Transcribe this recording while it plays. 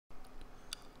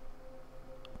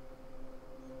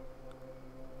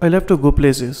I love to go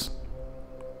places.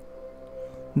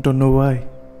 Don't know why.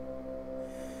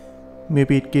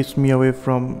 Maybe it keeps me away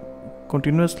from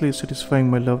continuously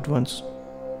satisfying my loved ones,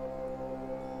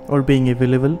 or being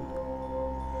available,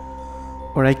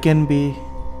 or I can be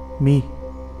me.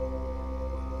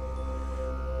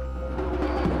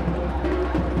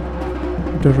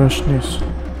 The rushness,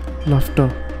 laughter,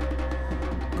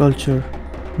 culture,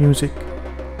 music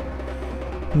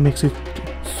makes it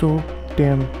so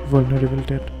damn vulnerable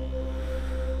that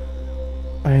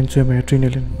I enjoy my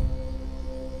adrenaline.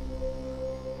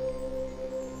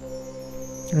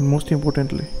 And most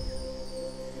importantly,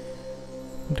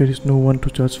 there is no one to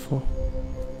judge for.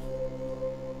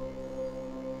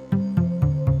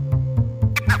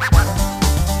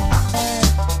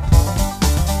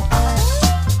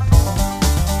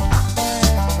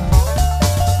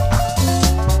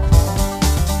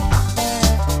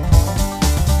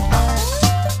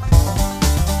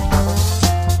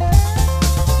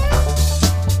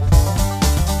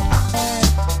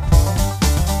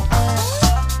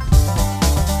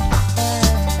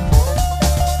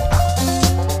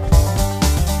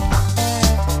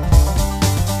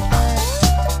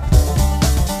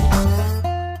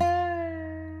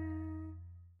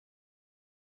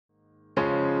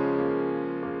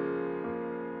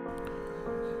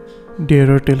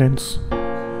 There are talents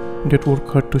that work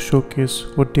hard to showcase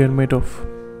what they are made of.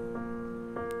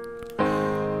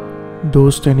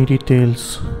 Those tiny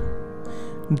details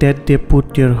that they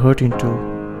put their heart into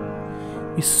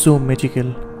is so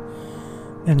magical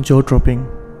and jaw-dropping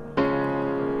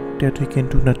that we can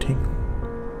do nothing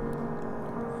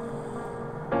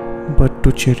but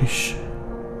to cherish.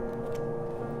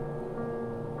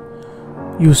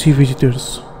 You see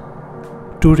visitors,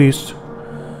 tourists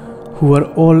who are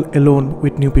all alone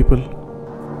with new people,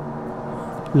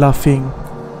 laughing,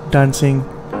 dancing,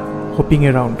 hopping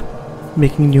around,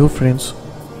 making new friends.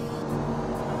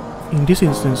 In these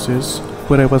instances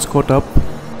where I was caught up,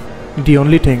 the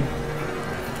only thing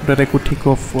that I could think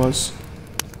of was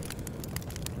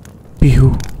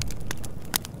Bihu.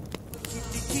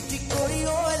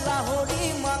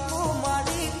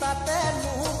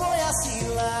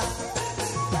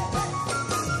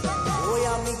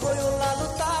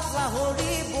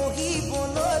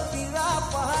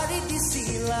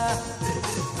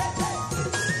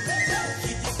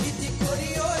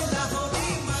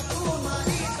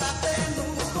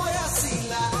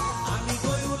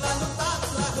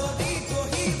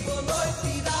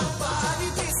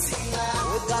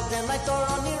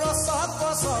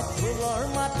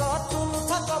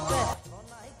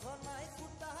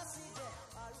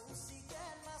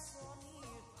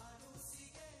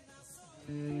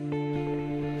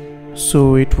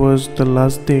 So it was the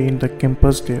last day in the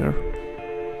campus there.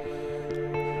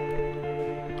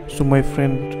 So my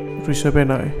friend Rishabh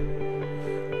and I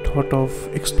thought of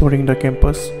exploring the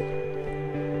campus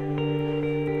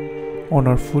on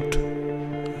our foot,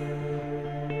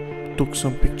 took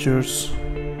some pictures,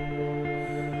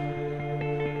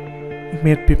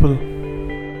 met people,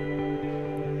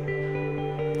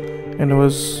 and I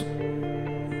was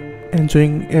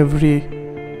enjoying every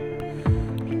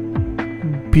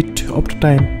bit of the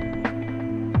time,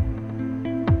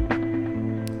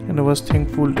 and I was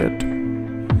thankful that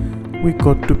we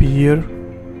got to be here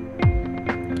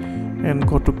and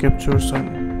got to capture some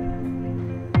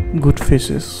good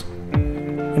faces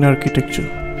in architecture.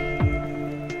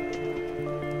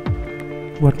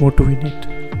 What more do we need?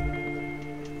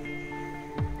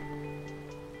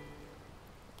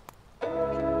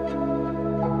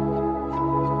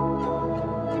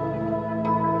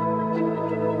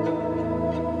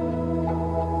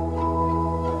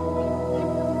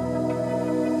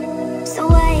 So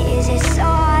why is it so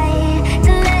hard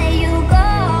to let you go?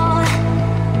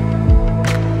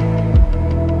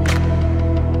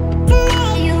 To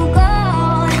let you go.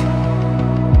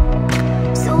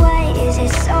 So why is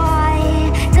it so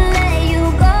hard to let you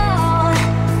go?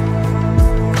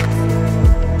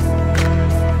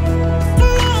 To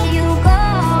let you go.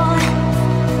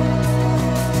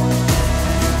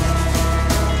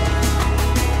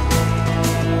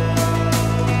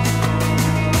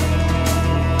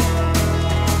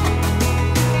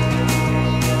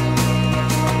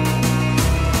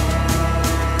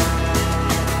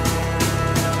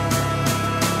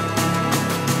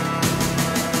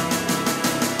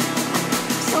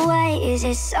 So why is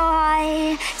it so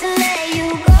hard to let you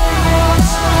go?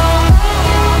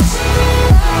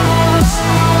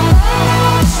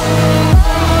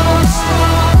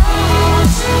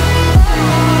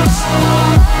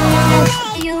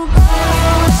 Let you go.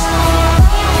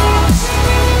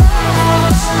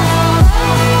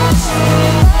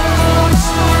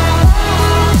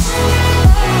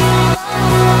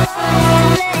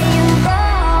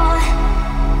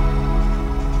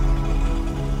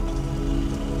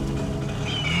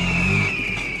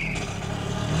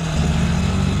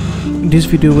 This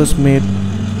video was made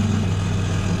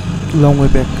long way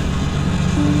back.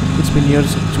 It's been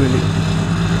years actually.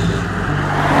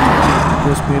 It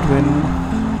was made when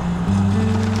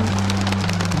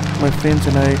my friends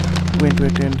and I went to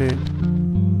attend a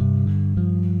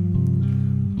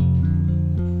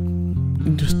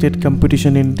interstate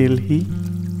competition in Delhi.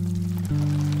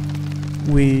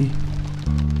 We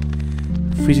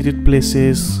visited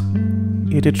places,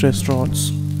 ate at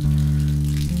restaurants,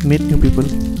 met new people,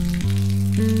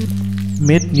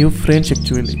 met new friends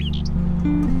actually.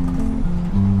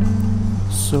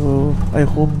 So I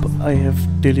hope I have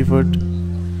delivered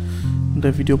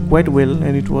the video quite well,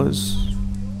 and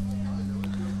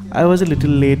I was a little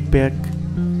laid back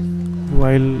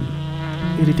while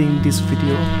editing this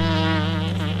video,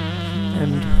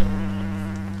 and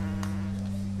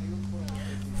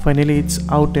finally it's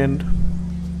out, and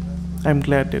I'm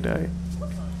glad that I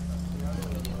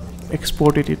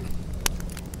exported it.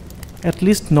 At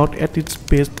least not at its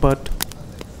best, but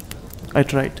I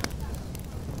tried.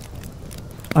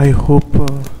 I hope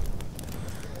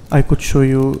I could show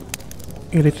you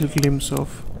a little glimpse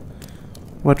of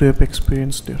what we have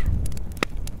experienced there.